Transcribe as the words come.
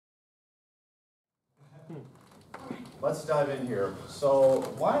Let's dive in here. So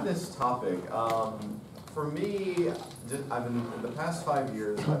why this topic? For me, in the past 5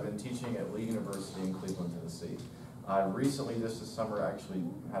 years, I've been teaching at Lee University in Cleveland, Tennessee. I recently, just this summer, actually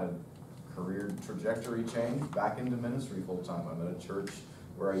had a career trajectory change back into ministry full-time. I'm at a church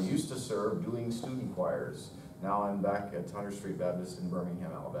where I used to serve doing student choirs. Now I'm back at Hunter Street Baptist in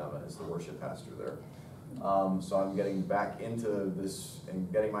Birmingham, Alabama as the worship pastor there. So I'm getting back into this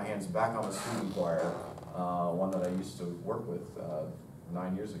and getting my hands back on the student choir, one that I used to work with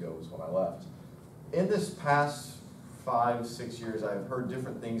 9 years ago was when I left. In this past 5, 6 years, I've heard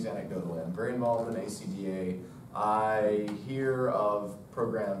different things anecdotally. I'm very involved in ACDA. I hear of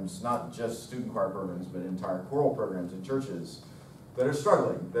programs, not just student choir programs, but entire choral programs in churches that are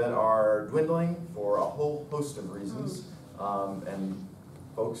struggling, that are dwindling for a whole host of reasons. And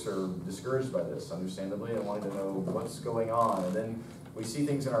folks are discouraged by this, understandably, and wanting to know what's going on. And then we see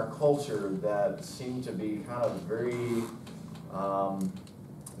things in our culture that seem to be kind of very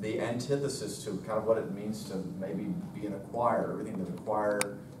the antithesis to kind of what it means to maybe be in a choir, everything that a choir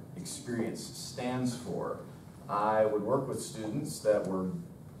experience stands for. I would work with students that were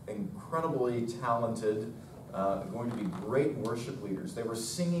incredibly talented, going to be great worship leaders. They were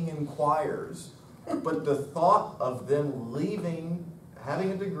singing in choirs, but the thought of them leaving, having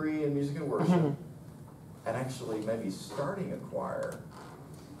a degree in music and worship, and actually maybe starting a choir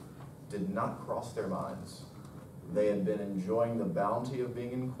did not cross their minds. They had been enjoying the bounty of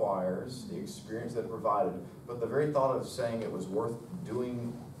being in choirs, the experience that it provided, but the very thought of saying it was worth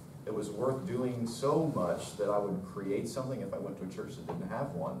doing so much that I would create something if I went to a church that didn't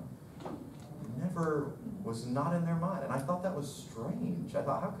have one, was not in their mind. And I thought that was strange. I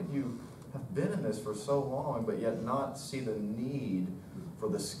thought, how could you have been in this for so long, but yet not see the need for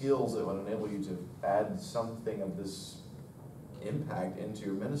the skills that would enable you to add something of this impact into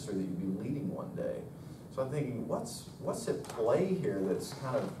your ministry that you'd be leading one day? So I'm thinking, what's at play here that's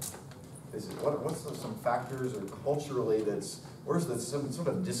kind of, what's some factors or culturally where's some sort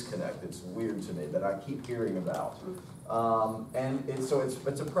of disconnect that's weird to me that I keep hearing about? And it's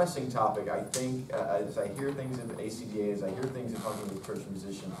a pressing topic. I think as I hear things in ACDA, as I hear things in talking with church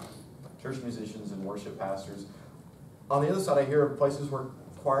musicians and worship pastors, on the other side I hear of places where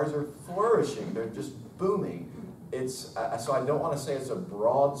choirs are flourishing, they're just booming. So I don't want to say it's a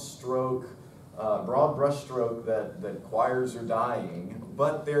broad brush stroke that choirs are dying,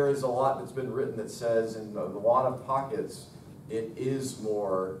 but there is a lot that's been written that says in a lot of pockets it is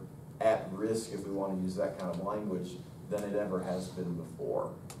more at risk, if we want to use that kind of language, than it ever has been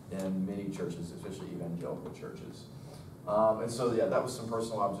before in many churches, especially evangelical churches. And so, yeah, that was some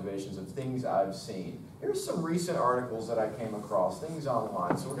personal observations of things I've seen. Here's some recent articles that I came across, things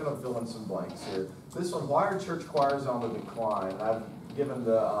online, so we're going to fill in some blanks here. This one, why are church choirs on the decline? I've given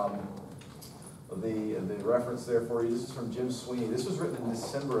the reference there for you. This is from Jim Sweeney. This was written in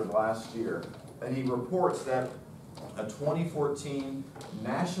December of last year, and he reports that a 2014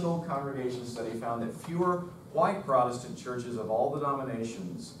 national congregation study found that fewer white Protestant churches of all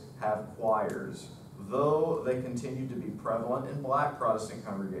denominations have choirs, though they continue to be prevalent in black Protestant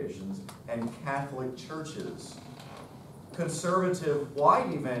congregations and Catholic churches. Conservative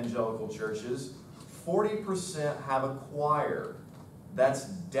white evangelical churches, 40% have a choir. That's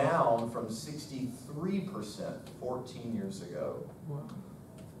down from 63% 14 years ago. Wow.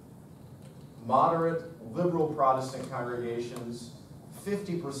 Moderate liberal Protestant congregations,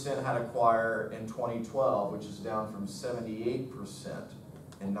 50% had a choir in 2012, which is down from 78%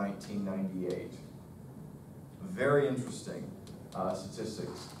 in 1998. Very interesting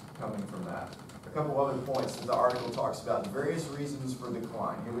statistics coming from that. A couple other points that the article talks about, various reasons for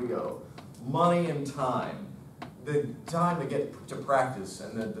decline. Here we go. Money and time. The time to get to practice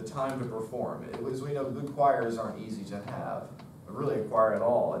and the time to perform. As we know, good choirs aren't easy to have. Really a choir at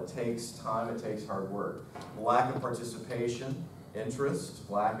all. It takes time, it takes hard work. Lack of participation, interest,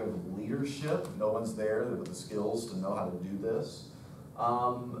 lack of leadership. No one's there with the skills to know how to do this.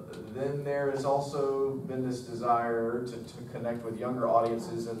 Then there has also been this desire to connect with younger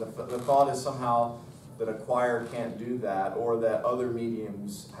audiences, and the thought is somehow that a choir can't do that, or that other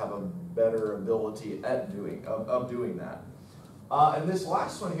mediums have a better ability at doing that. And this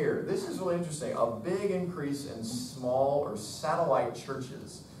last one here, this is really interesting. A big increase in small or satellite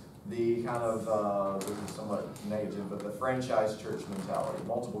churches. The kind of, this is somewhat negative, but the franchise church mentality,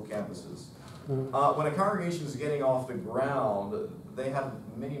 multiple campuses. When a congregation is getting off the ground, they have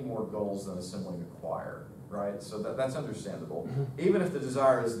many more goals than assembling a choir, right? So that's understandable. Even if the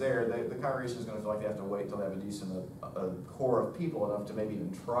desire is there, the congregation is going to feel like they have to wait until they have a decent core of people enough to maybe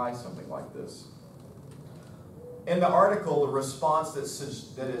even try something like this. In the article, the response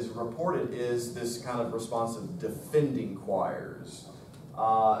that is reported is this kind of response of defending choirs.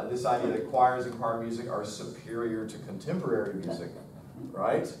 This idea that choirs and choir music are superior to contemporary music,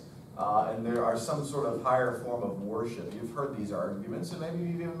 right? And there are some sort of higher form of worship. You've heard these arguments, and maybe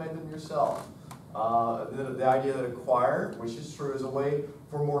you've even made them yourself. The idea that a choir, which is true, is a way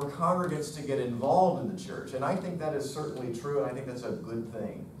for more congregants to get involved in the church. And I think that is certainly true, and I think that's a good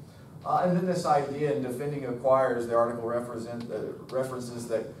thing. And then this idea in defending of choirs, the article references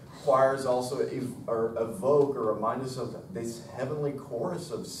that choirs also evoke or remind us of this heavenly chorus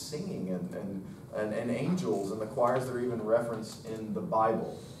of singing and angels, and the choirs that are even referenced in the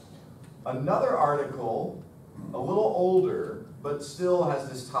Bible. Another article, a little older, but still has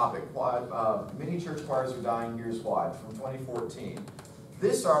this topic, many church choirs are dying, here's why, from 2014.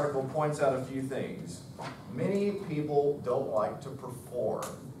 This article points out a few things. Many people don't like to perform.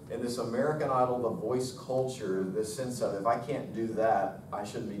 In this American Idol, the voice culture, this sense of if I can't do that, I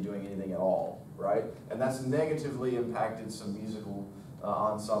shouldn't be doing anything at all, right? And that's negatively impacted some musical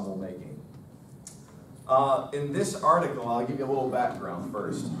ensemble making. In this article, I'll give you a little background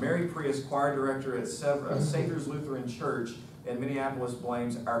first. Mary Prius, choir director at Savior's Lutheran Church in Minneapolis,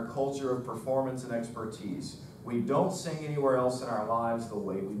 blames our culture of performance and expertise. We don't sing anywhere else in our lives the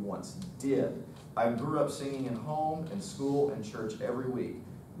way we once did. I grew up singing in home, in school, and church every week.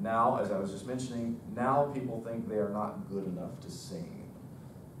 Now, as I was just mentioning, now people think they are not good enough to sing.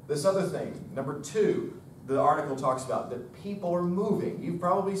 This other thing, number 2, the article talks about that people are moving. You've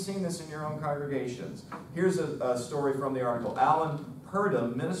probably seen this in your own congregations. Here's a story from the article. Alan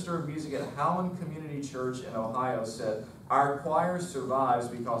Purdom, minister of music at Howland Community Church in Ohio, said, "Our choir survives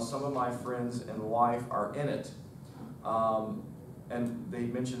because some of my friends and wife are in it." And he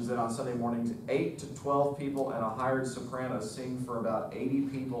mentions that on Sunday mornings, 8 to 12 people and a hired soprano sing for about 80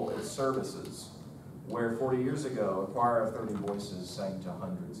 people at services, where 40 years ago, a choir of 30 voices sang to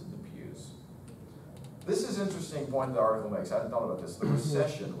hundreds in the pews. This is an interesting point the article makes. I hadn't thought about this. The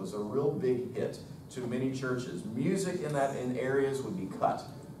recession was a real big hit to many churches. Music in areas would be cut.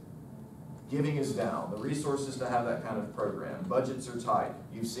 Giving is down. The resources to have that kind of program. Budgets are tight.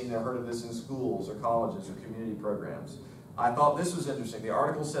 You've seen or heard of this in schools or colleges or community programs. I thought this was interesting. The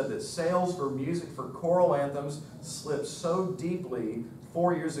article said that sales for music for choral anthems slipped so deeply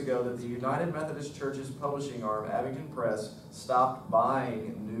 4 years ago that the United Methodist Church's publishing arm, Abingdon Press, stopped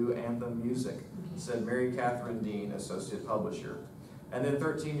buying new anthem music, said Mary Catherine Dean, associate publisher. And then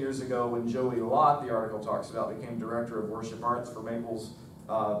 13 years ago, when Joey Lott, the article talks about, became director of worship arts for Maples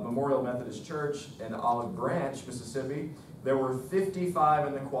Memorial Methodist Church in Olive Branch, Mississippi, there were 55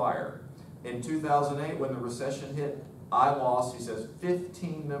 in the choir. In 2008, when the recession hit, I lost, he says,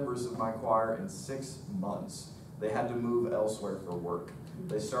 15 members of my choir in 6 months. They had to move elsewhere for work.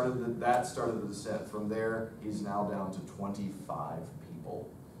 That started the descent. From there, he's now down to 25 people,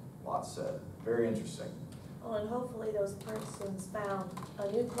 Lott said. Very interesting. Well, and hopefully those persons found a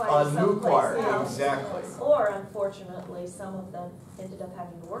new choir choir, else. exactly. Or, unfortunately, some of them ended up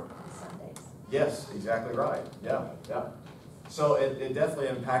having to work on Sundays. Yes, exactly right. Yeah. So it definitely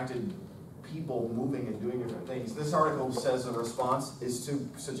impacted people moving and doing different things. This article says the response is to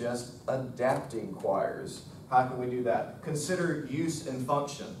suggest adapting choirs. How can we do that? Consider use and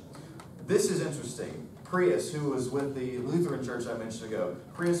function. This is interesting. Prius, who was with the Lutheran Church I mentioned ago,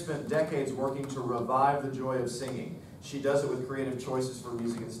 Prius spent decades working to revive the joy of singing. She does it with creative choices for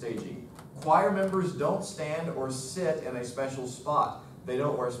music and staging. Choir members don't stand or sit in a special spot. They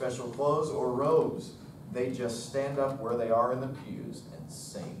don't wear special clothes or robes. They just stand up where they are in the pews and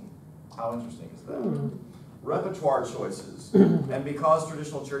sing. How interesting is that? Repertoire choices. And because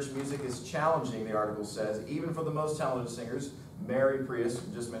traditional church music is challenging, the article says, even for the most talented singers, Mary Prius,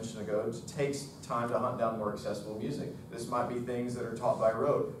 just mentioned ago, takes time to hunt down more accessible music. This might be things that are taught by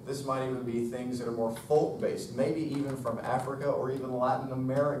rote. This might even be things that are more folk-based, maybe even from Africa or even Latin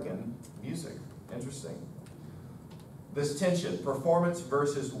American music. Interesting. This tension, performance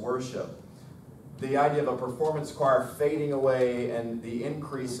versus worship. The idea of a performance choir fading away and the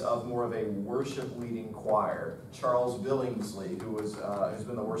increase of more of a worship-leading choir. Charles Billingsley, who has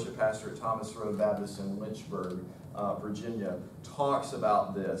been the worship pastor at Thomas Road Baptist in Lynchburg, Virginia, talks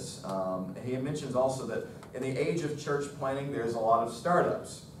about this. He mentions also that in the age of church planning, there's a lot of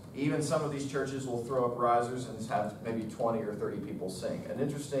startups. Even some of these churches will throw up risers and have maybe 20 or 30 people sing. An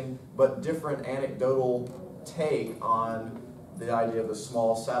interesting but different anecdotal take on the idea of the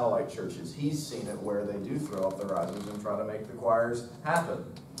small satellite churches. He's seen it where they do throw up the risers and try to make the choirs happen.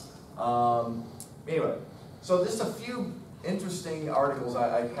 Anyway, so just a few interesting articles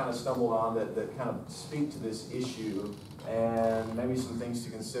I kind of stumbled on that kind of speak to this issue and maybe some things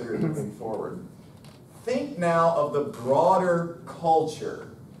to consider moving forward. think now of the broader culture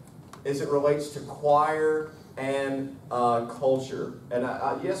as it relates to choir and culture. And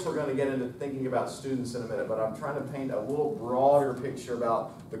yes, we're going to get into thinking about students in a minute, but I'm trying to paint a little broader picture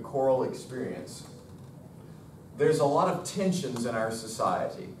about the choral experience. There's a lot of tensions in our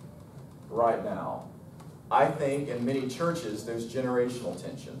society right now. I think in many churches there's generational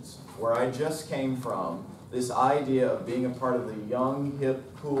tensions. Where I just came from, this idea of being a part of the young, hip,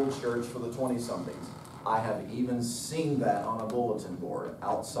 cool church for the 20-somethings. I have even seen that on a bulletin board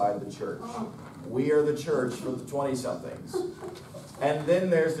outside the church. We are the church for the 20-somethings. And then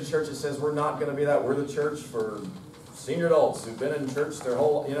there's the church that says we're not going to be that. We're the church for senior adults who've been in church their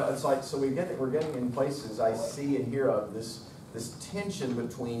whole, it's like, so we're getting in places I see and hear of this tension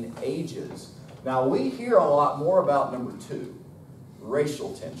between ages. Now we hear a lot more about number 2,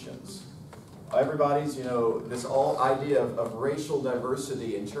 racial tensions. Everybody's, this whole idea of racial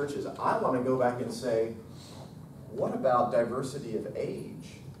diversity in churches. I want to go back and say, what about diversity of age?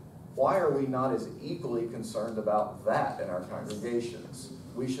 Why are we not as equally concerned about that in our congregations?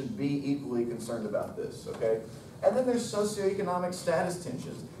 We should be equally concerned about this, okay? And then there's socioeconomic status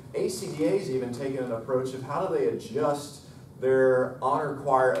tensions. ACDA's even taken an approach of how do they adjust their honor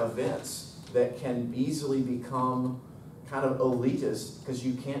choir events that can easily become kind of elitist because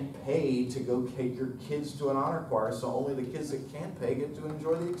you can't pay to go take your kids to an honor choir, so only the kids that can pay get to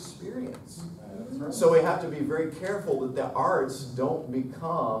enjoy the experience. Right. So we have to be very careful that the arts don't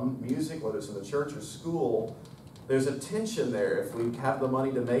become music, whether it's in the church or school. There's a tension there. If we have the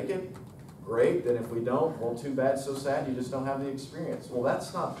money to make it, great. Then if we don't, well, too bad, so sad, you just don't have the experience. Well,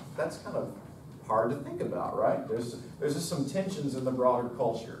 that's kind of hard to think about, right? There's just some tensions in the broader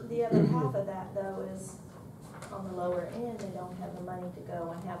culture. The other half of that, though, is on the lower end, they don't have the money to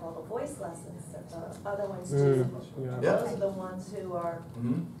go and have all the voice lessons that the other ones do. Those are the ones who are...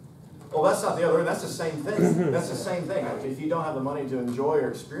 Well, that's not the other end. That's the same thing. That's the same thing. If you don't have the money to enjoy or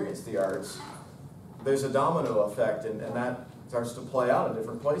experience the arts, there's a domino effect, and that starts to play out in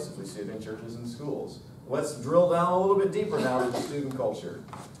different places. We see it in churches and schools. Let's drill down a little bit deeper now to student culture.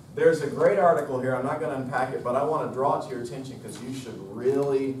 There's a great article here. I'm not going to unpack it, but I want to draw it to your attention because you should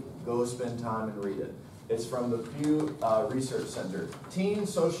really go spend time and read it. It's from the Pew Research Center. Teen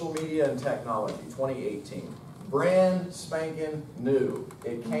Social Media and Technology, 2018. Brand spanking new.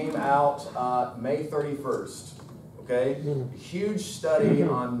 It came out May 31st. Okay? Huge study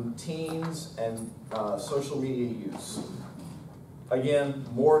on teens and social media use. Again,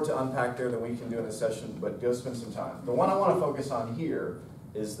 more to unpack there than we can do in a session, but go spend some time. The one I want to focus on here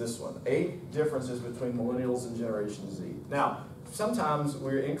is this one. 8 differences between millennials and Generation Z. Now, sometimes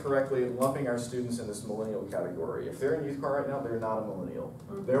we're incorrectly lumping our students in this millennial category. If they're in youth choir right now, they're not a millennial.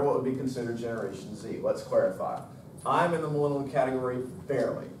 They're what would be considered Generation Z. Let's clarify. I'm in the millennial category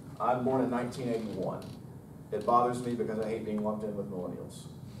barely. I'm born in 1981. It bothers me because I hate being lumped in with millennials.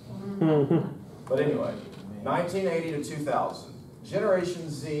 But anyway, 1980 to 2000. Generation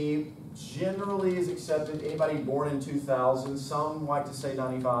Z generally is accepted. Anybody born in 2000, some like to say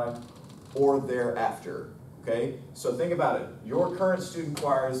 95, or thereafter. Okay, so think about it. Your current student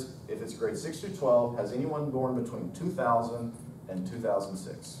choirs, if it's grade 6 through 12, has anyone born between 2000 and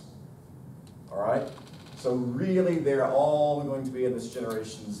 2006? All right? So really, they're all going to be in this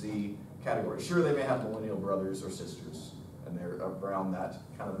Generation Z category. Sure, they may have millennial brothers or sisters, and they're around that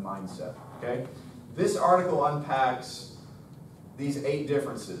kind of mindset. Okay? This article unpacks these 8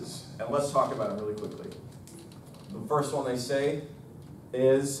 differences, and let's talk about them really quickly. The first one they say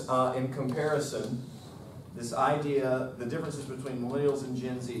is, in comparison, this idea, the differences between millennials and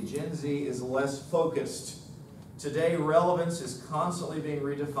Gen Z. Gen Z is less focused. Today, relevance is constantly being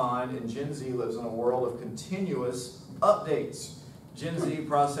redefined, and Gen Z lives in a world of continuous updates. Gen Z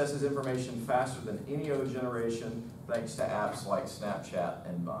processes information faster than any other generation, thanks to apps like Snapchat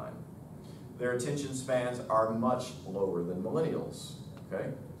and Vine. Their attention spans are much lower than millennials. Okay?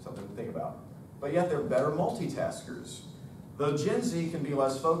 Something to think about. But yet, they're better multitaskers. Though Gen Z can be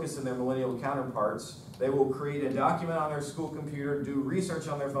less focused than their millennial counterparts, they will create a document on their school computer, do research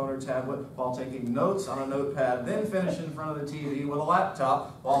on their phone or tablet while taking notes on a notepad, then finish in front of the TV with a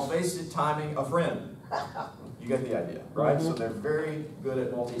laptop while FaceTiming a friend. You get the idea, right? So they're very good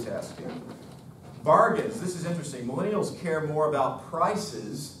at multitasking. Bargains. This is interesting. Millennials care more about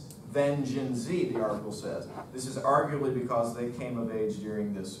prices than Gen Z, the article says. This is arguably because they came of age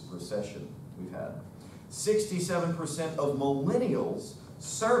during this recession we've had. 67% of millennials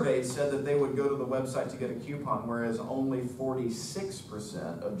surveyed said that they would go to the website to get a coupon, whereas only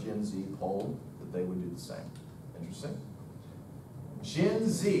 46% of Gen Z polled that they would do the same. Interesting. Gen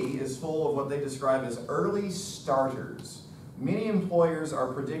Z is full of what they describe as early starters. Many employers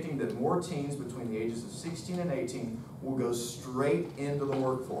are predicting that more teens between the ages of 16 and 18 will go straight into the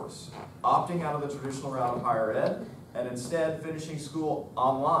workforce, opting out of the traditional route of higher ed and instead finishing school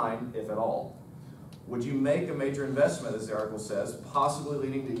online, if at all. Would you make a major investment, as the article says, possibly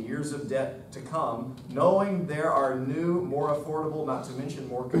leading to years of debt to come, knowing there are new, more affordable, not to mention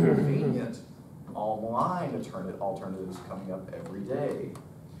more convenient, online alternatives coming up every day?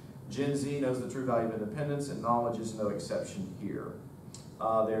 Gen Z knows the true value of independence, and knowledge is no exception here.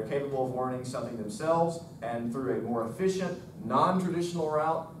 They are capable of learning something themselves, and through a more efficient, non-traditional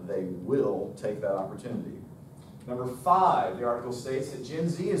route, they will take that opportunity. Number 5, the article states that Gen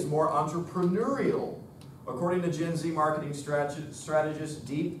Z is more entrepreneurial. According to Gen Z marketing strategist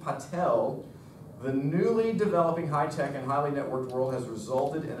Deep Patel, the newly developing high-tech and highly networked world has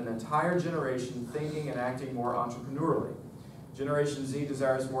resulted in an entire generation thinking and acting more entrepreneurially. Generation Z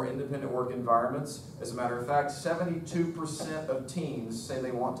desires more independent work environments. As a matter of fact, 72% of teens say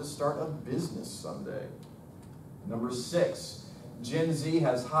they want to start a business someday. Number 6, Gen Z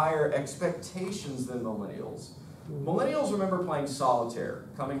has higher expectations than millennials. Millennials remember playing solitaire,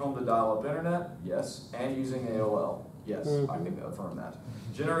 coming home to dial-up internet, yes, and using AOL. Yes, I can affirm that.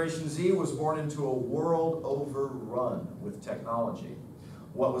 Generation Z was born into a world overrun with technology.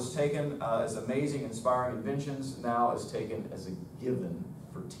 What was taken as amazing, inspiring inventions now is taken as a given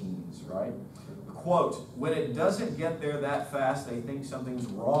for teens, right? Quote, when it doesn't get there that fast, they think something's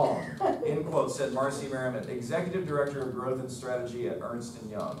wrong, end quote, said Marcy Merriman, Executive Director of Growth and Strategy at Ernst &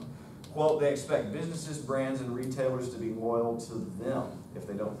 Young. Quote, they expect businesses, brands, and retailers to be loyal to them. If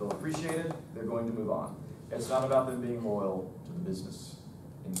they don't feel appreciated, they're going to move on. It's not about them being loyal to the business,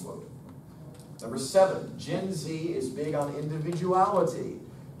 end quote. Number 7, Gen Z is big on individuality.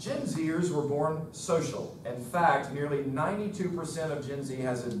 Gen Zers were born social. In fact, nearly 92% of Gen Z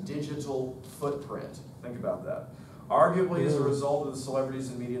has a digital footprint. Think about that. Arguably, as a result of the celebrities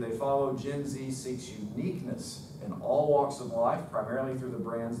and media they follow, Gen Z seeks uniqueness in all walks of life, primarily through the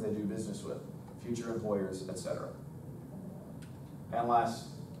brands they do business with, future employers, etc. And last,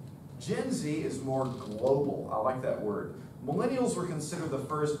 Gen Z is more global. I like that word. Millennials were considered the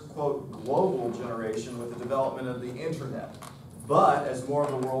first, quote, global generation with the development of the internet. But as more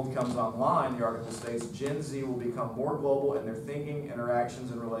of the world comes online, the article states, Gen Z will become more global in their thinking,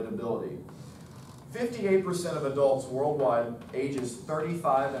 interactions, and relatability. 58% of adults worldwide, ages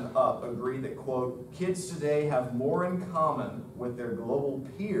 35 and up, agree that, quote, kids today have more in common with their global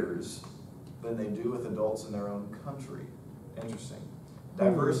peers than they do with adults in their own country. Interesting.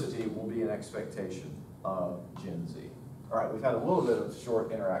 Diversity will be an expectation of Gen Z. All right, we've had a little bit of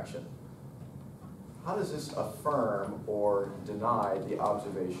short interaction. How does this affirm or deny the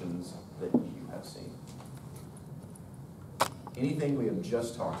observations that you have seen? Anything we have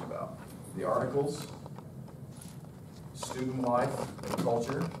just talked about? The articles, student life and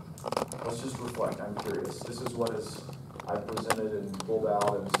culture. Let's just reflect. I'm curious. This is what I've presented and pulled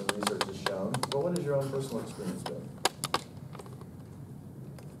out and some research has shown. But what has your own personal experience been?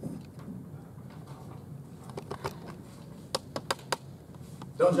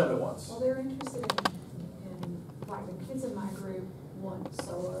 Don't jump at once. Well, they're interested in like the kids in my group want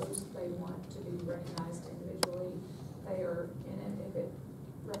solos. They want to be recognized individually. They are in it if it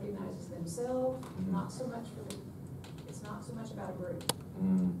recognizes themselves, not so much for the, it's not so much about a group.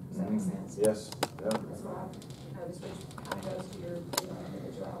 Does that make sense? Yes. Yeah. That's what I've noticed, which kind of goes to your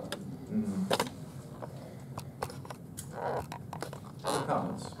individuality. Other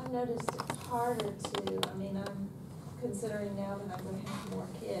comments? I've noticed it's harder to, I mean, I'm considering now that I'm going to have more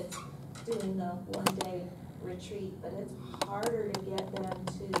kids doing a one-day retreat, but it's harder to get them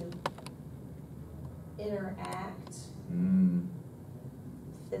to interact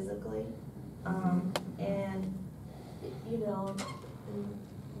physically. And, you know, in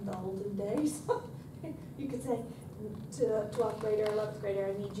the olden days, you could say to a 12th grader, 11th grader,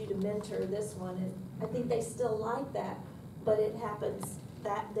 I need you to mentor this one. And I think they still like that, but it happens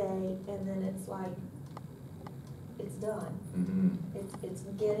that day, and then it's like, it's done. It's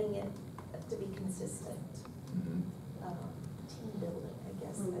getting it to be consistent. Team building, I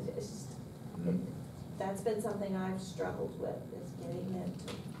guess. It's just, that's been something I've struggled with, is getting them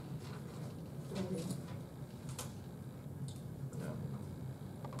to really.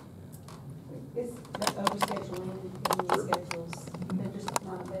 It's the overscheduling in these schedules. They're just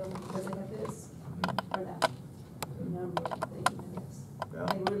not available because they have this or that number of things.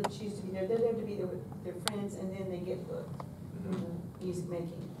 They really choose to be there. They're there to be there with their friends, and then they get booked in the music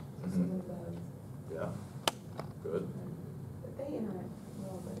making. So they're both. Yeah. Good. But they interact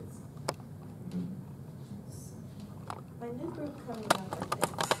well, but it's. My new group coming up, I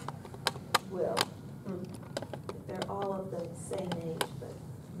think, will. They're all of the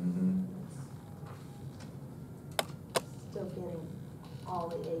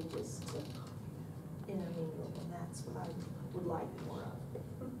just to intermingle, and that's what I would like more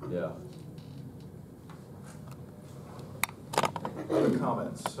of. Yeah. Other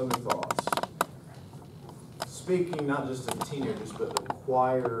comments, other thoughts? Speaking not just of teenagers, but the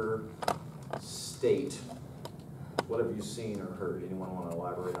choir state. What have you seen or heard? Anyone want to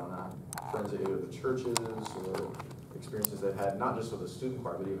elaborate on that? Friends that go to the churches or experiences they've had, not just with the student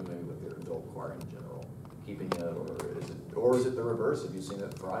choir, but even maybe with their adult choir in general, keeping it, or is it the reverse? Have you seen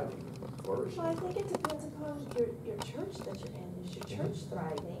it thriving, flourishing? Well, I think it depends upon your church that you're in. Is your church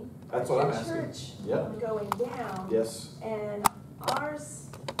thriving? That's what I'm Is asking. your church Yeah. going down? Yes. And ours,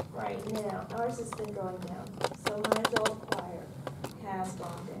 right now, ours has been going down. So my adult choir has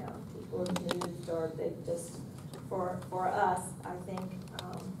gone down. People have moved, or they've just, for us, I think,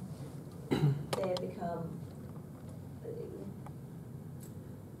 they have become,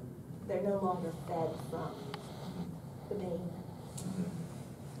 they're no longer fed from the main,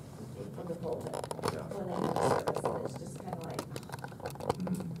 from the pulpit. Yeah. When they have a service, and it's just kind of like,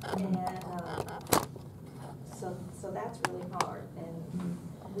 and, so that's really hard. And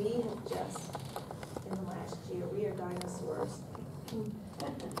we have just, in the last year, we are dinosaurs.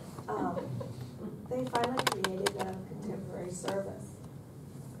 They finally created a contemporary service.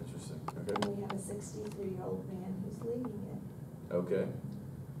 Interesting. And Okay. we have a 63-year-old man who's leading it. Okay.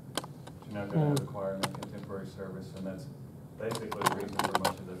 You're not going to have a choir in a contemporary service, and that's basically the reason for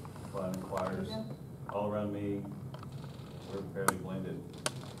much of the decline in choirs. All around me, we're fairly blended,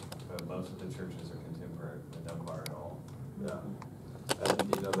 but most of the churches are contemporary with no choir at all. Yeah.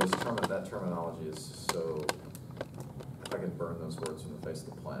 And you know, that terminology is so, if I could burn those words from the face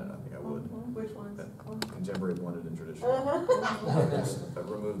of the planet, I think I would. Which ones? Contemporary, blended, and traditional. Just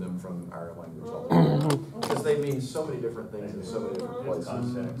remove them from our language altogether. Because they mean so many different things in so many different It's places.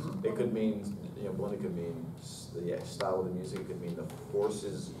 context. It could mean, you know, blended could mean the style of the music, it could mean the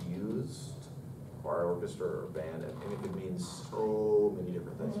forces used, choir, orchestra, or band, and it could mean so many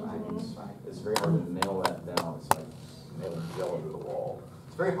different things. It's very hard to nail that down. It's like nailing jello to the wall.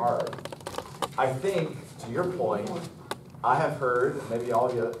 It's very hard. I think, to your point, I have heard, maybe all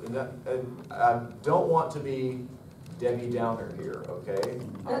of you, and I don't want to be Debbie Downer here, okay?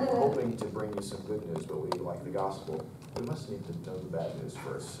 I'm hoping to bring you some good news, but we, like the gospel, we must need to know the bad news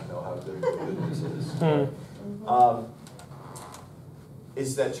first to know how good the good news is.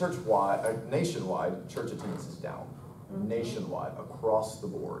 Is that church-wide, nationwide, church attendance is down. Nationwide, across the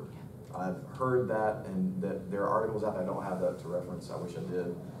board. I've heard that, and that there are articles out there. I don't have that to reference. I wish I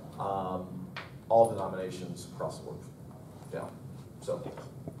did. All denominations across the board down. So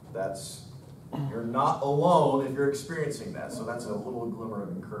that's, you're not alone if you're experiencing that. So that's a little glimmer of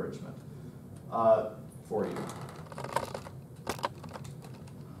encouragement for you.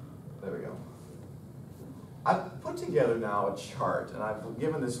 There we go. I've put together now a chart, and I've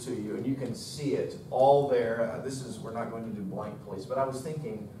given this to you, and you can see it all there. We're not going to do blank place, but I was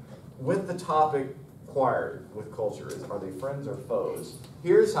thinking, with the topic choir, with culture, are they friends or foes?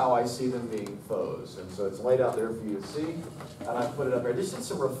 Here's how I see them being foes, and so it's laid out there for you to see, and I put it up there. Just did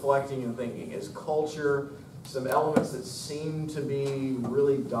some reflecting and thinking. Is culture some elements that seem to be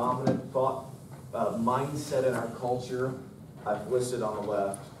really dominant thought mindset in our culture? I've listed on the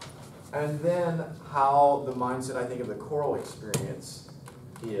left. And then how the mindset, I think, of the choral experience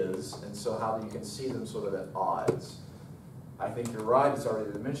is, and so how you can see them sort of at odds. I think you're right, it's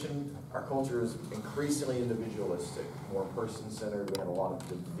already been mentioned, our culture is increasingly individualistic, more person-centered. We have a lot of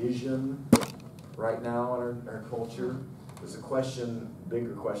division right now in our culture. There's a question,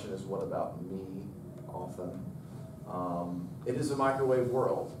 bigger question is, what about me, often? It is a microwave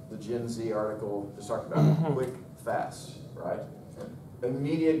world. The Gen Z article just talked about quick, fast, right?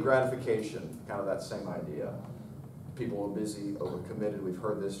 Immediate gratification, kind of that same idea. People are busy, overcommitted. We've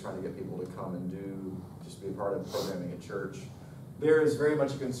heard this, trying to get people to come and just be a part of programming at church. There is very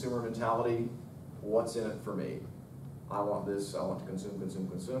much a consumer mentality. What's in it for me? I want this, I want to consume, consume,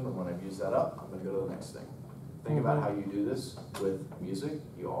 consume, and when I've used that up, I'm going to go to the next thing. Think about how you do this with music.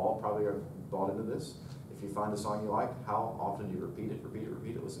 You all probably are bought into this. If you find a song you like, how often do you repeat it,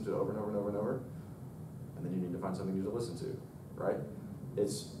 listen to it over and over and over and over? And then you need to find something new to listen to, right?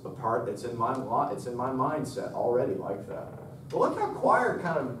 It's a part that's in my mindset already like that. But look how choir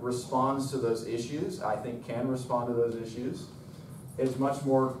kind of responds to those issues. I think can respond to those issues. It's much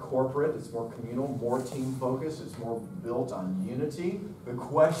more corporate, it's more communal, more team focused, it's more built on unity. The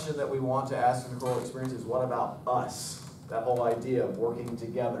question that we want to ask in the choral experience is, what about us? That whole idea of working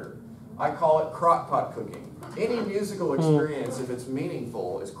together. I call it crock-pot cooking. Any musical experience, if it's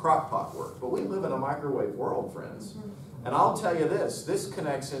meaningful, is crock-pot work. But we live in a microwave world, friends. And I'll tell you this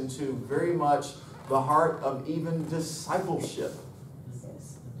connects into very much the heart of even discipleship.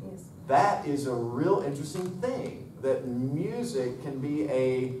 that is a real interesting thing, that music can be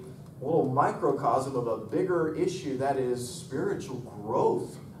a little microcosm of a bigger issue that is spiritual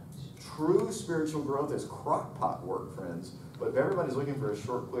growth. True spiritual growth is crockpot work, friends. But if everybody's looking for a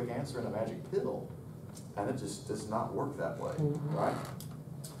short, quick answer and a magic pill, and it just does not work that way, right?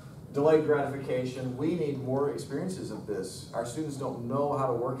 Delayed gratification. We need more experiences of this. Our students don't know how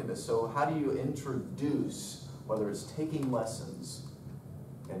to work in this. So how do you introduce, whether it's taking lessons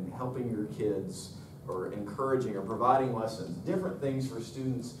and helping your kids, or encouraging or providing lessons, different things for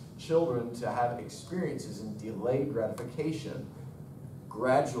students, children to have experiences in delayed gratification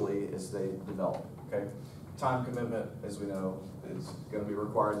gradually as they develop, okay? Time commitment, as we know, is going to be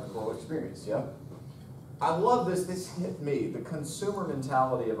required in the choral experience, yeah? I love this. This hit me, the consumer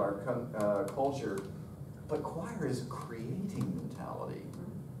mentality of our culture, but choir is a creating mentality.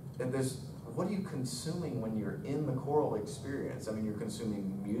 And what are you consuming when you're in the choral experience? I mean, you're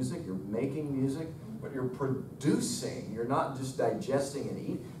consuming music, you're making music, but you're producing. You're not just digesting and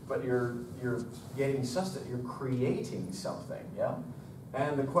eating, but you're getting sustenance. You're creating something, yeah?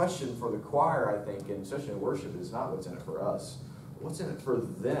 And the question for the choir, I think, and especially in worship, is not what's in it for us. What's in it for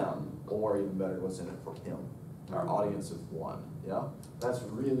them, or even better, what's in it for him, our audience of one, yeah? That's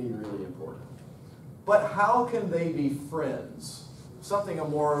really, really important. But how can they be friends? Something a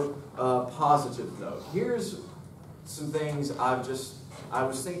more positive note. Here's some things I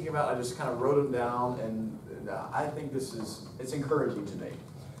was thinking about. I just kind of wrote them down, and I think it's encouraging to me.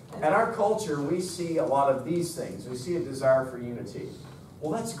 In our culture, we see a lot of these things. We see a desire for unity.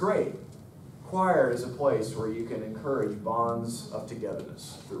 Well, that's great. Choir is a place where you can encourage bonds of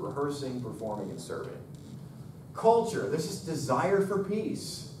togetherness through rehearsing, performing, and serving. Culture, this is desire for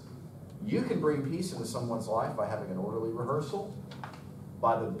peace. You can bring peace into someone's life by having an orderly rehearsal,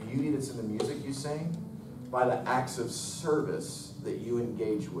 by the beauty that's in the music you sing, by the acts of service that you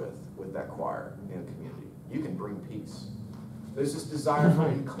engage with that choir in a community. You can bring peace. There's this desire for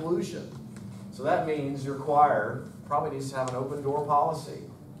inclusion. So that means your choir probably needs to have an open door policy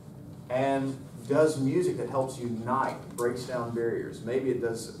and does music that helps unite, breaks down barriers. Maybe it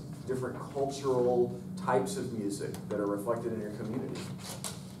does different cultural types of music that are reflected in your community.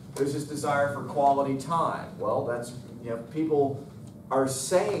 There's this desire for quality time. Well, that's, people are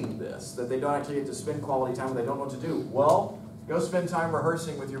saying this, that they don't actually get to spend quality time and they don't know what to do. Well, go spend time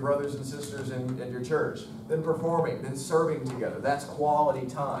rehearsing with your brothers and sisters in your church, then performing, then serving together. That's quality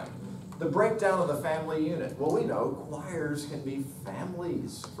time. The breakdown of the family unit. Well, we know choirs can be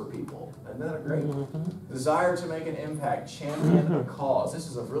families for people. Isn't that great? Desire to make an impact, champion a cause. This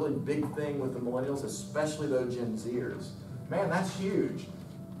is a really big thing with the millennials, especially those Gen Zers. Man, that's huge.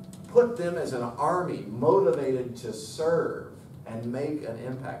 Put them as an army, motivated to serve and make an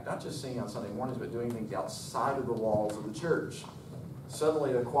impact. Not just singing on Sunday mornings, but doing things outside of the walls of the church.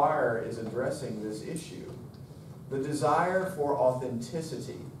 Suddenly the choir is addressing this issue. The desire for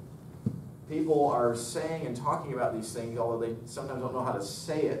authenticity. People are saying and talking about these things, although they sometimes don't know how to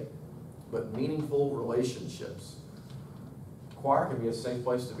say it, but meaningful relationships. Choir can be a safe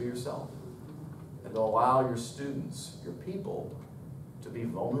place to be yourself and to allow your students, your people, to be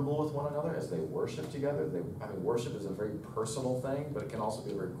vulnerable with one another as they worship together. Worship is a very personal thing, but it can also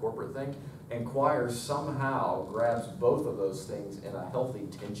be a very corporate thing. And choir somehow grabs both of those things in a healthy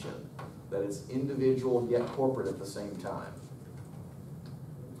tension, that it's individual yet corporate at the same time.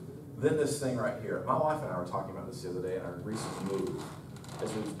 Then this thing right here. My wife and I were talking about this the other day in our recent move.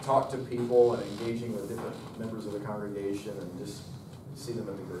 As we talk to people and engaging with different members of the congregation and just see them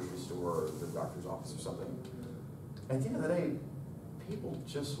at the grocery store or the doctor's office or something. At the end of the day, people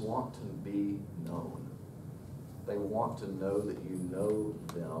just want to be known. They want to know that you know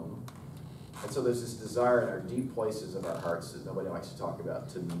them. And so there's this desire in our deep places of our hearts that nobody likes to talk about,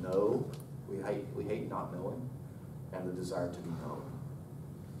 to know. We hate not knowing, and the desire to be known.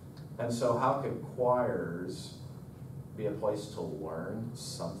 And so how can choirs be a place to learn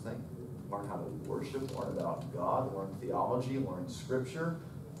something? Learn how to worship, learn about God, learn theology, learn scripture,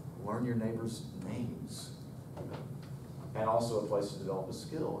 learn your neighbors' names. And also a place to develop a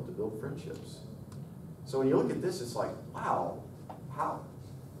skill and to build friendships. So when you look at this, it's like, wow, how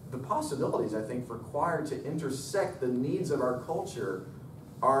the possibilities, I think, for choir to intersect the needs of our culture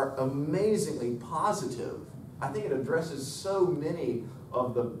are amazingly positive. I think it addresses so many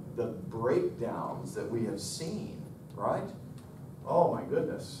of the breakdowns that we have seen, right? Oh my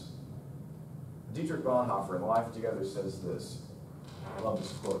goodness. Dietrich Bonhoeffer in Life Together says this. I love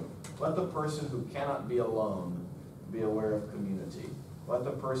this quote. Let the person who cannot be alone be aware of community. Let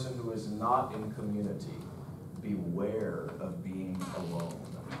the person who is not in community beware of being alone.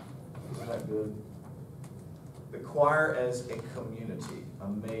 Isn't that good? The choir as a community,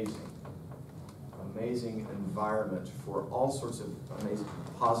 amazing. amazing environment for all sorts of amazing,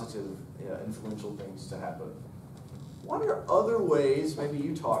 positive, influential things to happen. What are other ways, maybe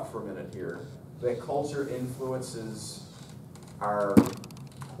you talk for a minute here, that culture influences our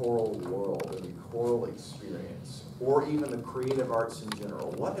choral world, or the choral experience, or even the creative arts in general?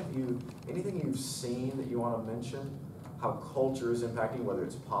 What have you, anything you've seen that you want to mention? How culture is impacting, whether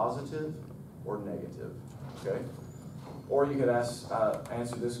it's positive or negative, okay? Or you could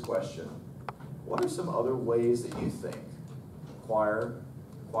answer this question. What are some other ways that you think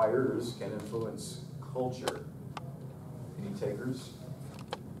choirs can influence culture? Any takers?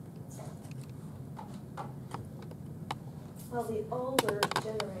 Well, the older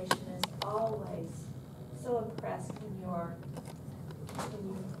generation is always so impressed when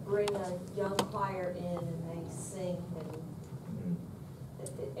you bring a young choir in and they sing,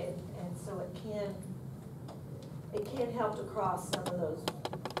 and so it can help to cross some of those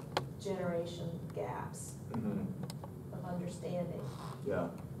generation gaps of understanding. Yeah.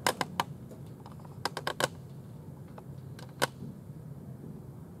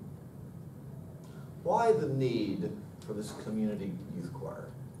 Why the need for this community youth choir?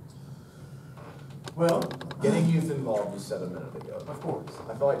 Well, Getting youth involved, you said a minute ago. of course.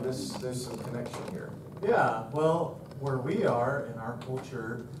 I feel like there's some connection here. Yeah, well, where we are in our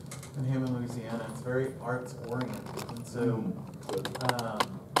culture in Hammond, Louisiana, it's very arts oriented. And so,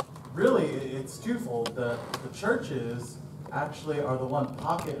 really, it's twofold. The churches actually are the one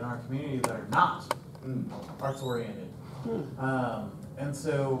pocket in our community that are not arts oriented. And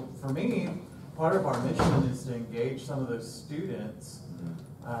so, for me, part of our mission is to engage some of those students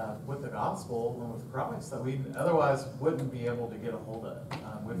with the gospel and with Christ that we otherwise wouldn't be able to get a hold of.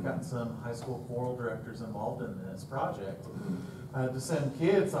 We've got some high school choral directors involved in this project. To send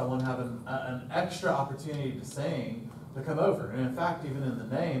kids, I want to have an extra opportunity to sing, to come over. And in fact, even in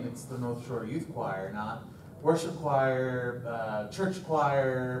the name, it's the North Shore Youth Choir, not worship choir, church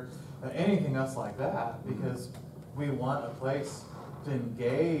choir, anything else like that, because we want a place to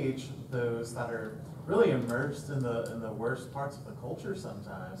engage those that are really immersed in the worst parts of the culture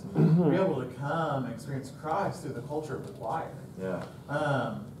sometimes. Be able to come and experience Christ through the culture of the choir. Yeah.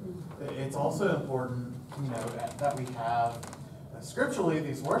 It's also important, that we have scripturally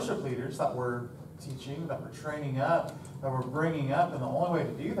these worship leaders that we're teaching, that we're training up, that we're bringing up, and the only way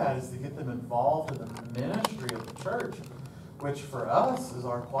to do that is to get them involved in the ministry of the church, which for us is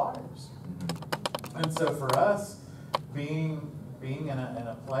our choirs. And so for us, being in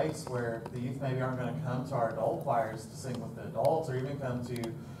a place where the youth maybe aren't going to come to our adult choirs to sing with the adults, or even come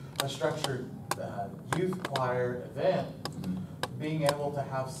to a structured youth choir event, being able to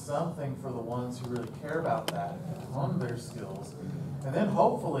have something for the ones who really care about that and hone their skills. And then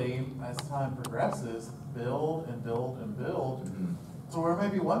hopefully, as time progresses, build and build and build, so where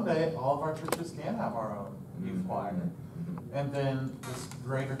maybe one day all of our churches can have our own youth choir. And then this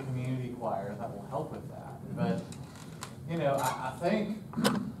greater community choir that will help with that. But I think,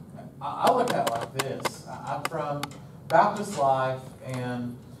 I look at it like this. I'm from Baptist life,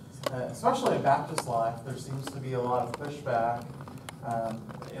 and especially in Baptist life, there seems to be a lot of pushback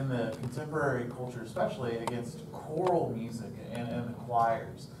in the contemporary culture, especially against choral music and the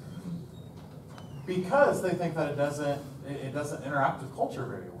choirs, because they think that it doesn't interact with culture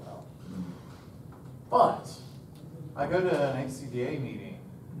very well. But I go to an HCDA meeting,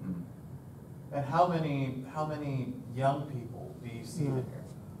 and how many young people do you see there?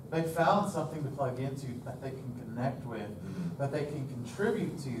 They found something to plug into that they can connect with, that they can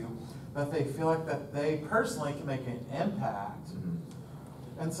contribute to, that they feel like that they personally can make an impact.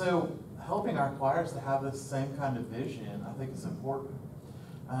 And so helping our choirs to have this same kind of vision, I think, is important.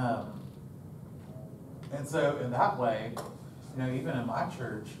 And so in that way, even in my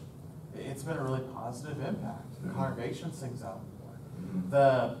church, it's been a really positive impact. The congregation sings out more.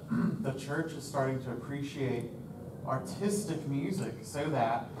 The church is starting to appreciate artistic music, so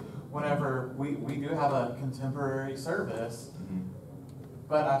that whenever we do have a contemporary service,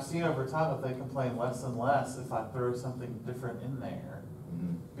 but I've seen over time that they complain less and less if I throw something different in there,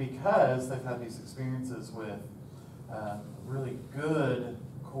 because they've had these experiences with really good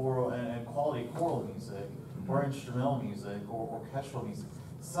choral and quality choral music, or instrumental music, or orchestral music,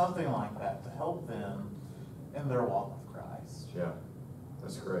 something like that to help them in their walk with Christ. Yeah,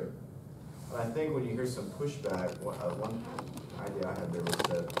 that's great. And I think when you hear some pushback, one idea I had there was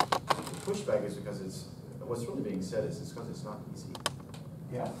that the pushback is because what's really being said is it's because it's not easy.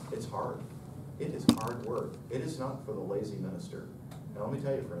 Yeah. It's hard. It is hard work. It is not for the lazy minister. Now let me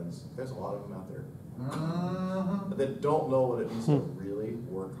tell you, friends, there's a lot of them out there that don't know what it means to really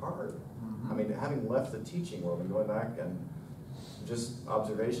work hard. I mean, having left the teaching world and going back and just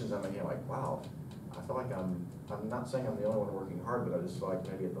observations I'm making, like, wow, I feel like I'm not saying I'm the only one working hard, but I just feel like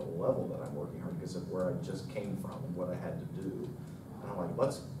maybe at the level that I'm working hard because of where I just came from and what I had to do. And I'm like,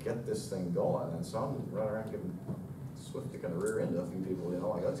 let's get this thing going. And so I'm running around giving swift kick on the rear end to a few people,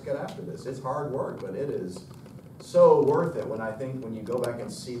 like, let's get after this. It's hard work, but it is so worth it when you go back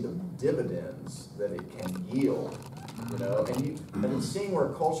and see the dividends that it can yield, and then seeing where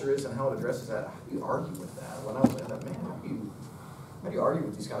culture is and how it addresses that. How do you argue with that? When I was like, man, how do you argue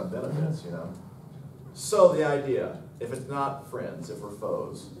with these kind of benefits, So the idea, if it's not friends, if we're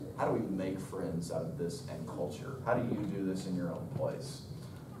foes, how do we make friends out of this and culture? How do you do this in your own place?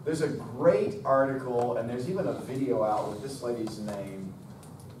 There's a great article, and there's even a video out with this lady's name,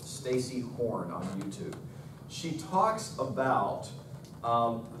 Stacy Horn, on YouTube. She talks about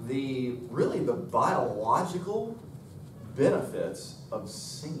the biological benefits of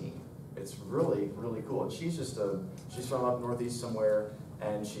singing. It's really, really cool. And she's from up northeast somewhere,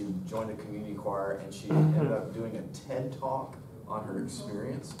 and she joined a community choir, and she ended up doing a TED Talk on her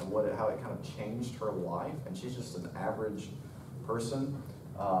experience and how it kind of changed her life. And she's just an average person,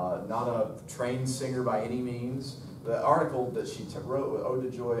 not a trained singer by any means. The article that she wrote with Ode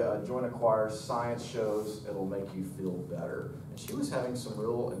to Joy, Join a Choir, science shows it'll make you feel better. And she was having some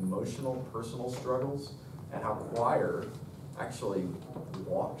real emotional, personal struggles, and how choir actually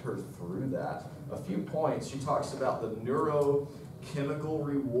walked her through that. A few points. She talks about the neurochemical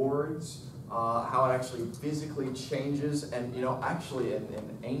rewards, how it actually physically changes, and actually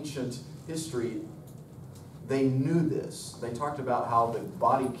in ancient history, they knew this. They talked about how the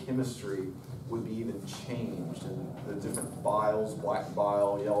body chemistry would be even changed, and the different biles, black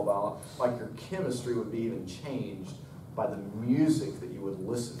bile, yellow bile, like your chemistry would be even changed by the music that you would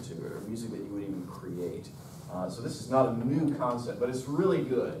listen to, or music that you would even create. So this is not a new concept, but it's really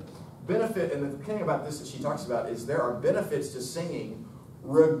good. Benefit, and the thing about this that she talks about is there are benefits to singing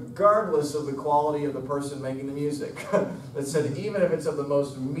regardless of the quality of the person making the music. That said, even if it's of the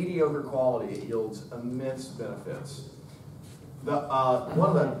most mediocre quality, it yields immense benefits. One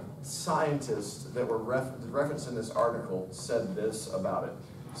of the scientists that were referenced in this article said this about it.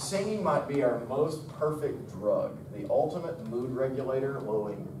 Singing might be our most perfect drug, the ultimate mood regulator,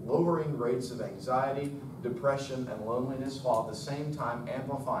 lowering rates of anxiety, depression, and loneliness, while at the same time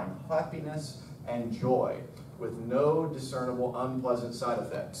amplifying happiness and joy with no discernible unpleasant side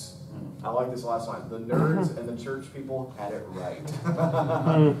effects. I like this last line. The nerds and the church people had it right.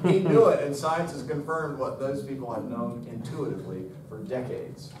 He knew it, and science has confirmed what those people have known intuitively for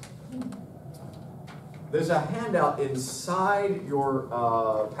decades. There's a handout inside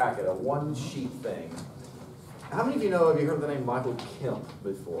your packet, a one-sheet thing. How many of you have you heard the name Michael Kemp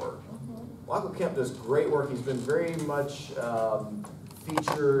before? Michael Kemp does great work. He's been very much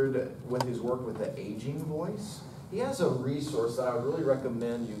featured with his work with the aging voice. He has a resource that I would really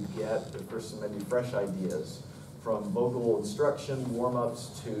recommend you get for some maybe fresh ideas, from vocal instruction,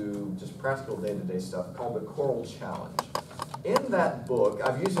 warm-ups, to just practical day-to-day stuff, called the Choral Challenge. In that book,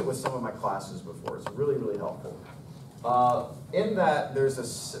 I've used it with some of my classes before. It's really, really helpful. In that, there's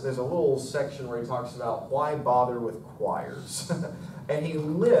a little section where he talks about why bother with choirs. And he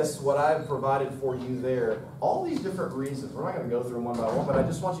lists what I've provided for you there, all these different reasons. We're not going to go through them one by one, but I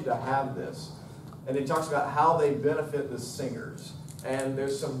just want you to have this. And he talks about how they benefit the singers. And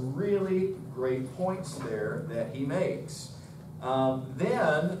there's some really great points there that he makes.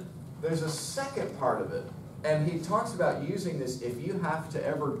 Then there's a second part of it. And he talks about using this if you have to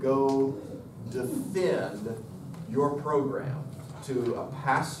ever go defend your program to a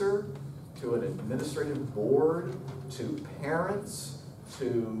pastor, to an administrative board, to parents, to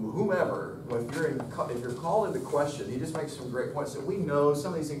whomever. If you're called into question, he just makes some great points that we know.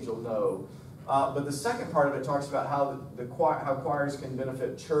 Some of these things you'll know. But the second part of it talks about how how choirs can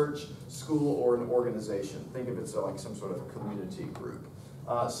benefit church, school, or an organization. Think of it as like some sort of community group.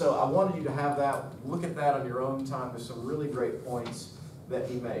 So I wanted you to have that. Look at that on your own time. There's some really great points that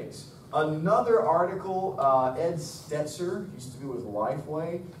he makes. Another article, Ed Stetzer, used to be with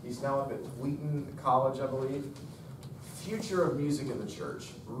Lifeway. He's now up at Wheaton College, I believe. Future of Music in the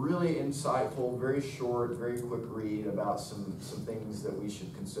Church. Really insightful, very short, very quick read about some things that we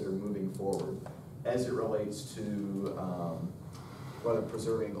should consider moving forward as it relates to whether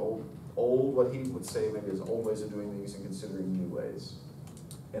preserving old, what he would say maybe is old ways of doing things, and considering new ways.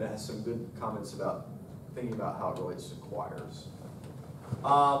 And it has some good comments about thinking about how it relates to choirs.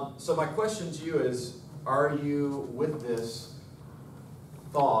 So my question to you is, are you, with this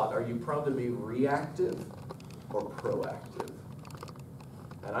thought, are you prone to be reactive or proactive?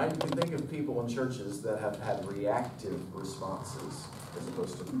 And I can think of people in churches that have had reactive responses as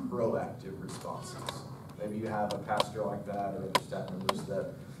opposed to proactive responses. Maybe you have a pastor like that, or other staff members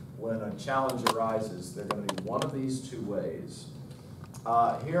that when a challenge arises, they're going to be one of these two ways.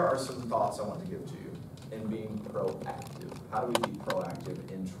 Here are some thoughts I want to give to you in being proactive. How do we be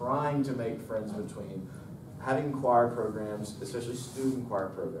proactive in trying to make friends between having choir programs, especially student choir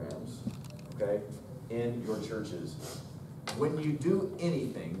programs, okay, in your churches? When you do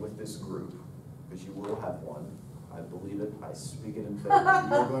anything with this group, because you will have one, I believe it, I speak it in faith,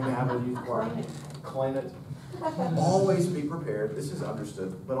 you're going to have a youth choir, claim it. Always be prepared, this is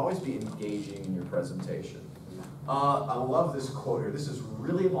understood, but always be engaging in your presentation. I love this quote here. This is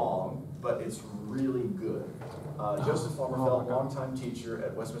really long, but it's really good. Joseph Lummerfeld, longtime teacher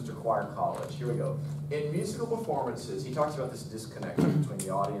at Westminster Choir College. Here we go. In musical performances, he talks about this disconnection between the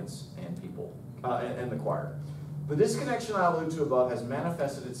audience and people, and the choir. The disconnection I allude to above has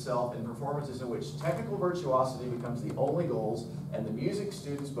manifested itself in performances in which technical virtuosity becomes the only goals, and the music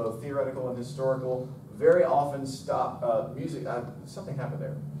students, both theoretical and historical, very often stop something happened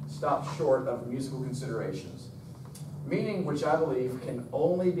there. Stop short of musical considerations. Meaning which I believe can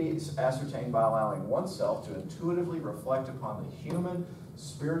only be ascertained by allowing oneself to intuitively reflect upon the human,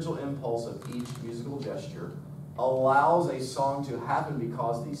 spiritual impulse of each musical gesture, allows a song to happen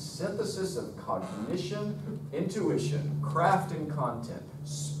because the synthesis of cognition, intuition, craft and content,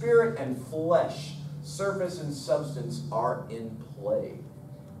 spirit and flesh, surface and substance are in play.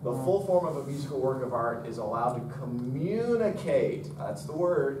 The full form of a musical work of art is allowed to communicate, that's the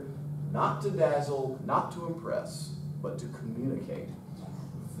word, not to dazzle, not to impress, but to communicate.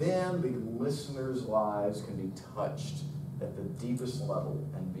 Then the listeners' lives can be touched at the deepest level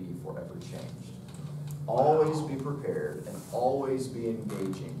and be forever changed. Always be prepared and always be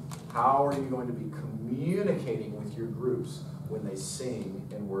engaging. How are you going to be communicating with your groups when they sing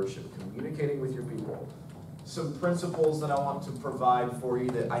and worship? Communicating with your people. Some principles that I want to provide for you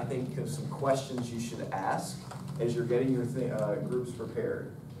that I think of some questions you should ask as you're getting your groups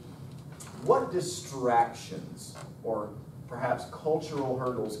prepared. What distractions or perhaps cultural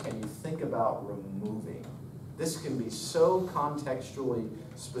hurdles can you think about removing? This can be so contextually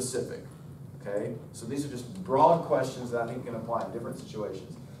specific, okay? So these are just broad questions that I think can apply in different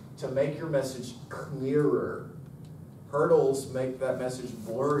situations. To make your message clearer. Hurdles make that message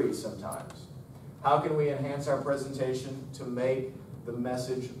blurry sometimes. How can we enhance our presentation to make the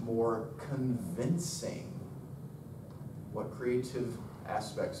message more convincing? What creative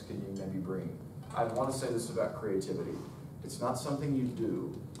aspects can you maybe bring? I want to say this about creativity. It's not something you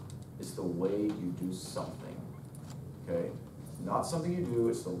do, it's the way you do something. Okay? Not something you do,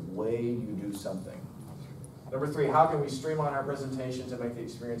 it's the way you do something. Number 3, how can we streamline our presentation to make the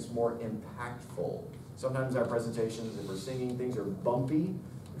experience more impactful? Sometimes our presentations, if we're singing, things are bumpy.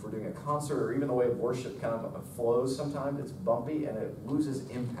 If we're doing a concert or even the way of worship kind of flows sometimes, it's bumpy and it loses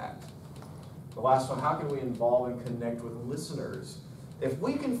impact. The last one, how can we involve and connect with listeners? If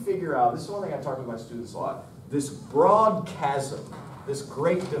we can figure out, this is one thing I talk with my students a lot, this broad chasm, this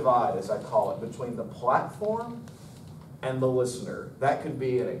great divide, as I call it, between the platform and the listener. That could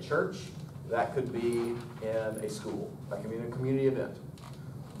be in a church, that could be in a school, that could be in a community event.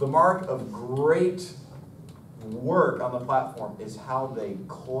 The mark of great work on the platform is how they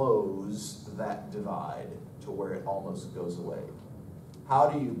close that divide to where it almost goes away. How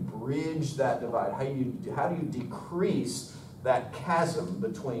do you bridge that divide? How do you decrease that chasm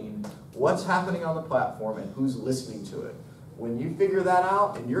between what's happening on the platform and who's listening to it? When you figure that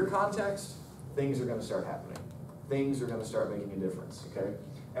out in your context, things are going to start happening. Things are going to start making a difference, okay?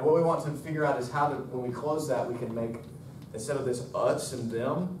 And what we want to figure out is how to, when we close that, we can make, instead of this us and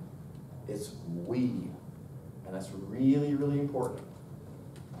them, it's we. And that's really, really important.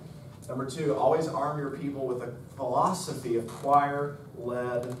 Number 2, always arm your people with a philosophy of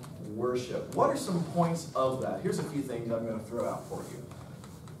choir-led worship. What are some points of that? Here's a few things I'm going to throw out for you.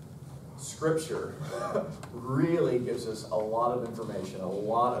 Scripture really gives us a lot of information, a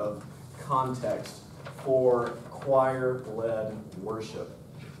lot of context for choir-led worship.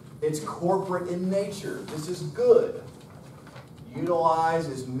 It's corporate in nature. This is good. Utilize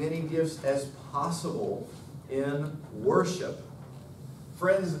as many gifts as possible in worship.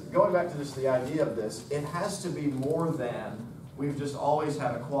 Friends, going back to just the idea of this, it has to be more than we've just always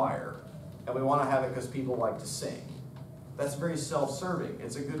had a choir and we want to have it because people like to sing. That's very self-serving.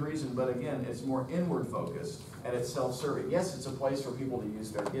 It's a good reason, but again, it's more inward focused and it's self-serving. Yes, it's a place for people to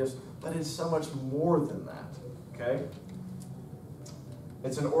use their gifts, but it's so much more than that, okay?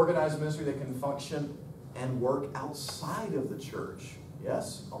 It's an organized ministry that can function and work outside of the church.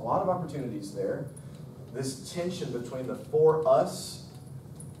 Yes, a lot of opportunities there. This tension between the for us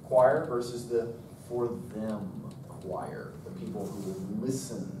choir versus the for them choir, the people who will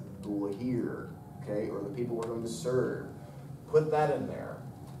listen, who will hear, okay, or the people we're going to serve. Put that in there.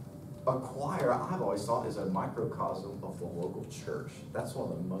 A choir, I've always thought, is a microcosm of the local church. That's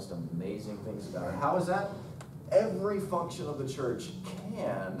one of the most amazing things about it. How is that? Every function of the church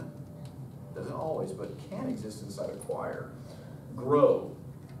can, doesn't always, but can exist inside a choir. Grow,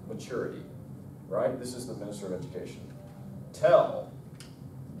 maturity, right? This is the minister of education. Tell,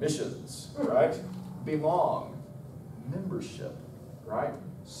 missions, right? Belong, membership, right?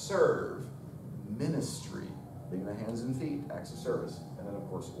 Serve, ministry, being the hands and feet, acts of service, and then of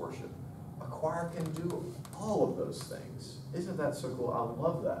course worship. A choir can do all of those things. Isn't that so cool? I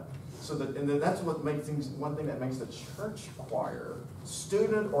love that. So that, and then that's what makes things, one thing that makes the church choir,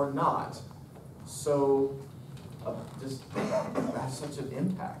 student or not, so just has such an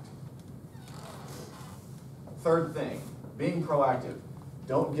impact. Third thing, being proactive.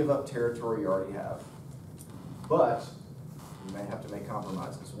 Don't give up territory you already have. But you may have to make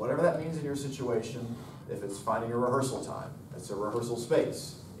compromises. Whatever that means in your situation, if it's finding a rehearsal time, it's a rehearsal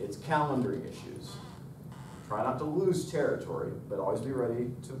space, it's calendaring issues. Try not to lose territory, but always be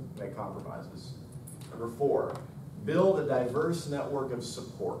ready to make compromises. Number 4, build a diverse network of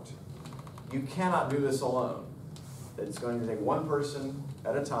support. You cannot do this alone. It's going to take one person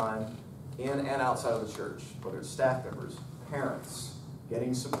at a time in and outside of the church, whether it's staff members, parents,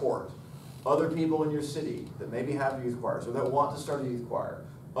 getting support, other people in your city that maybe have youth choirs or that want to start a youth choir,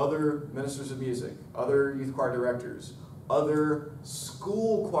 other ministers of music, other youth choir directors, other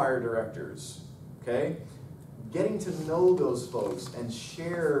school choir directors, okay? Getting to know those folks and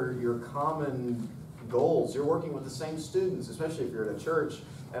share your common goals. You're working with the same students, especially if you're in a church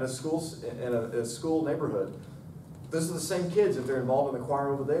and a school neighborhood. Those are the same kids if they're involved in the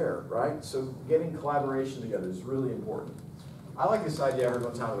choir over there, right? So getting collaboration together is really important. I like this idea I heard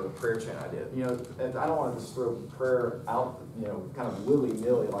one time of a prayer chain idea. You know, and I don't want to just throw prayer out, you know, kind of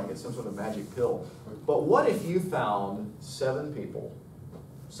willy-nilly like it's some sort of magic pill. But what if you found 7 people,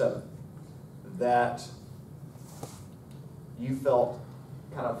 7, that you felt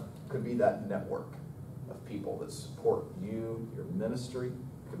kind of could be that network of people that support you, your ministry,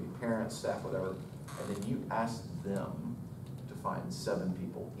 could be parents, staff, whatever, and then you ask them to find 7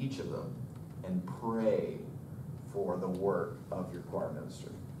 people, each of them, and pray for the work of your choir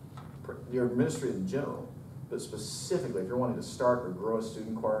ministry. Your ministry in general, but specifically if you're wanting to start or grow a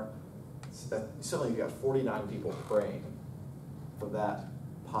student choir, suddenly you've got 49 people praying for that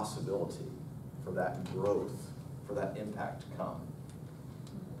possibility, for that growth, for that impact to come.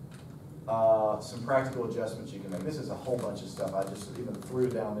 Some practical adjustments you can make. This is a whole bunch of stuff. I just even threw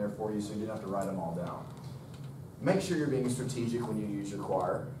it down there for you so you didn't have to write them all down. Make sure you're being strategic when you use your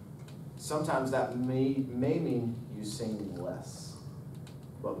choir. Sometimes that may mean you sing less,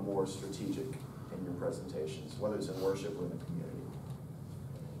 but more strategic in your presentations, whether it's in worship or in the community.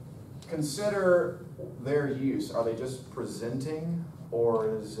 Consider their use. Are they just presenting,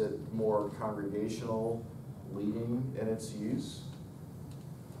 or is it more congregational leading in its use?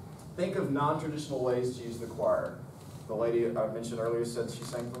 Think of non-traditional ways to use the choir. The lady I mentioned earlier said she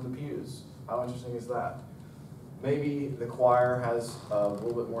sang from the pews. How interesting is that? Maybe the choir has a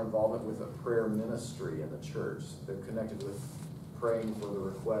little bit more involvement with a prayer ministry in the church. They're connected with praying for the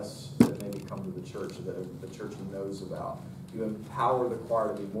requests that maybe come to the church that the church knows about. You empower the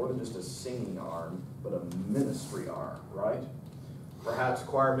choir to be more than just a singing arm, but a ministry arm, right? Perhaps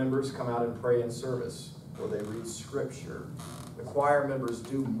choir members come out and pray in service, or they read scripture. The choir members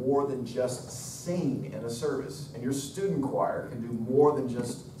do more than just sing in a service. And your student choir can do more than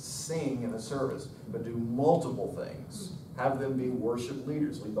just sing in a service, but do multiple things. Have them be worship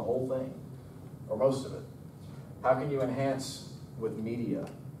leaders, lead the whole thing, or most of it. How can you enhance with media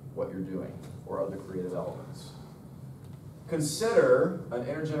what you're doing, or other creative elements? Consider an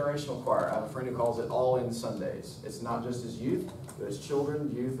intergenerational choir. I have a friend who calls it All-In Sundays. It's not just as youth, but it's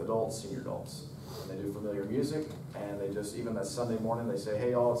children, youth, adults, senior adults. And they do familiar music, and they just, even that Sunday morning, they say,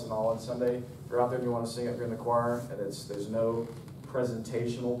 hey y'all, it's an All-In Sunday. If you're out there and you want to sing up here in the choir, and there's no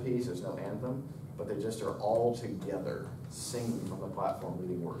presentational piece, there's no anthem, but they just are all together singing from the platform,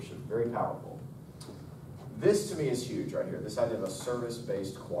 leading worship. Very powerful. This to me is huge right here, this idea of a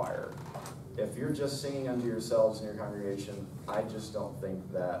service-based choir. If you're just singing unto yourselves in your congregation, I just don't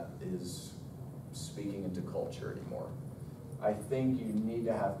think that is speaking into culture anymore. I think you need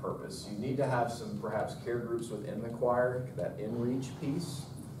to have purpose. You need to have some perhaps care groups within the choir, that in-reach piece.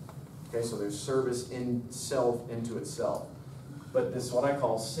 Okay, so there's service into itself. But this is what I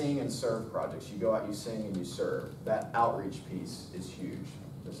call sing and serve projects. You go out, you sing, and you serve. That outreach piece is huge.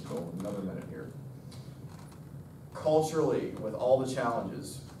 Just go another minute here. Culturally, with all the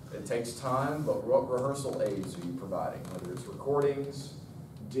challenges, it takes time, but what rehearsal aids are you providing? Whether it's recordings,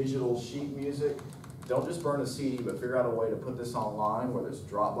 digital sheet music, don't just burn a CD, but figure out a way to put this online where there's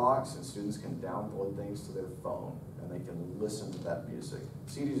Dropbox and students can download things to their phone and they can listen to that music.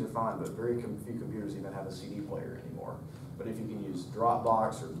 CDs are fine, but very few computers even have a CD player anymore. But if you can use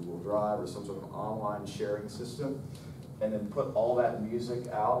Dropbox or Google Drive or some sort of online sharing system, and then put all that music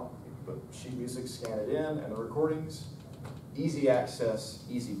out, put sheet music, scan it in, and the recordings, easy access,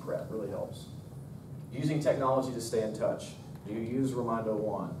 easy prep, really helps. Using technology to stay in touch. Do you use Remindo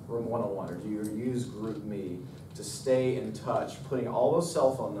 101, or do you use GroupMe to stay in touch, putting all those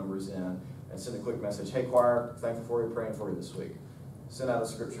cell phone numbers in and send a quick message, hey choir, thankful for you, praying for you this week. Send out a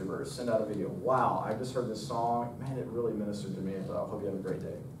scripture verse, send out a video. Wow, I just heard this song, man, it really ministered to me, but I hope you have a great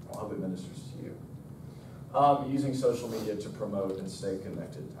day. I hope it ministers to you. Using social media to promote and stay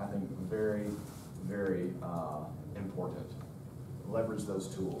connected. I think very, very important. Leverage those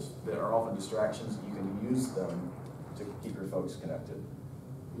tools. They are often distractions. You can use them to keep your folks connected.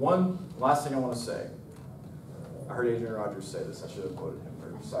 One last thing I want to say. I heard Adrian Rodgers say this. I should have quoted him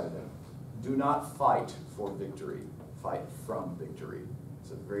or cited him. Do not fight for victory. Fight from victory.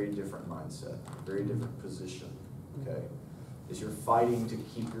 It's a very different mindset, very different position. Okay? Is you're fighting to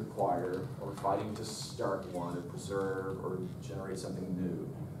keep your choir, or fighting to start one, or preserve, or generate something new.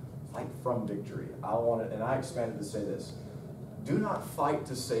 Fight from victory. I want it, and I expanded to say this. Do not fight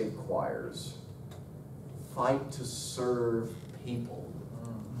to save choirs. Fight to serve people.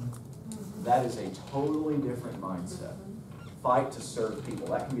 That is a totally different mindset. Fight to serve people.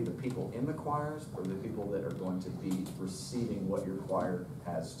 That can be the people in the choirs, or the people that are going to be receiving what your choir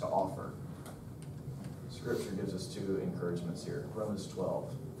has to offer. Scripture gives us two encouragements here. Romans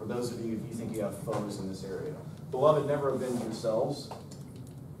 12. For those of you, if you think you have foes in this area. Beloved, never avenge yourselves.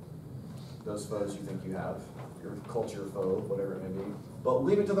 Those foes you think you have. Your culture foe, whatever it may be. But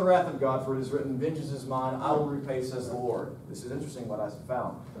leave it to the wrath of God, for it is written, vengeance is mine, I will repay, says the Lord. This is interesting what I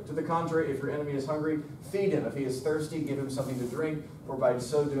found. To the contrary, if your enemy is hungry, feed him. If he is thirsty, give him something to drink, for by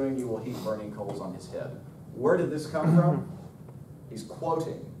so doing you will heap burning coals on his head. Where did this come from? He's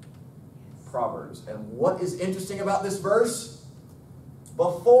quoting Proverbs. And what is interesting about this verse?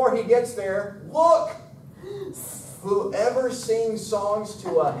 Before he gets there, look! Whoever sings songs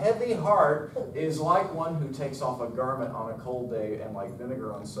to a heavy heart is like one who takes off a garment on a cold day and like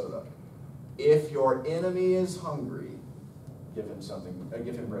vinegar on soda. If your enemy is hungry, give him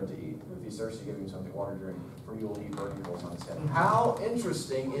bread to eat. If he's thirsty, give him something, water to drink, for you will heap burning coals on his head. How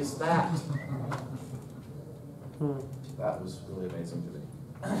interesting is that? That was really amazing to me.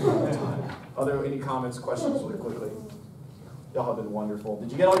 Are there any comments, questions really quickly? Y'all have been wonderful.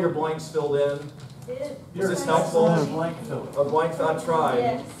 Did you get all your blanks filled in? Is this helpful? Blank filler. A blank, I tried.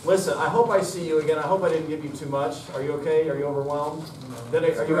 Yes. Listen, I hope I see you again. I hope I didn't give you too much. Are you okay? Are you overwhelmed? Are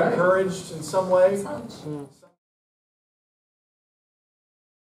you encouraged in some way?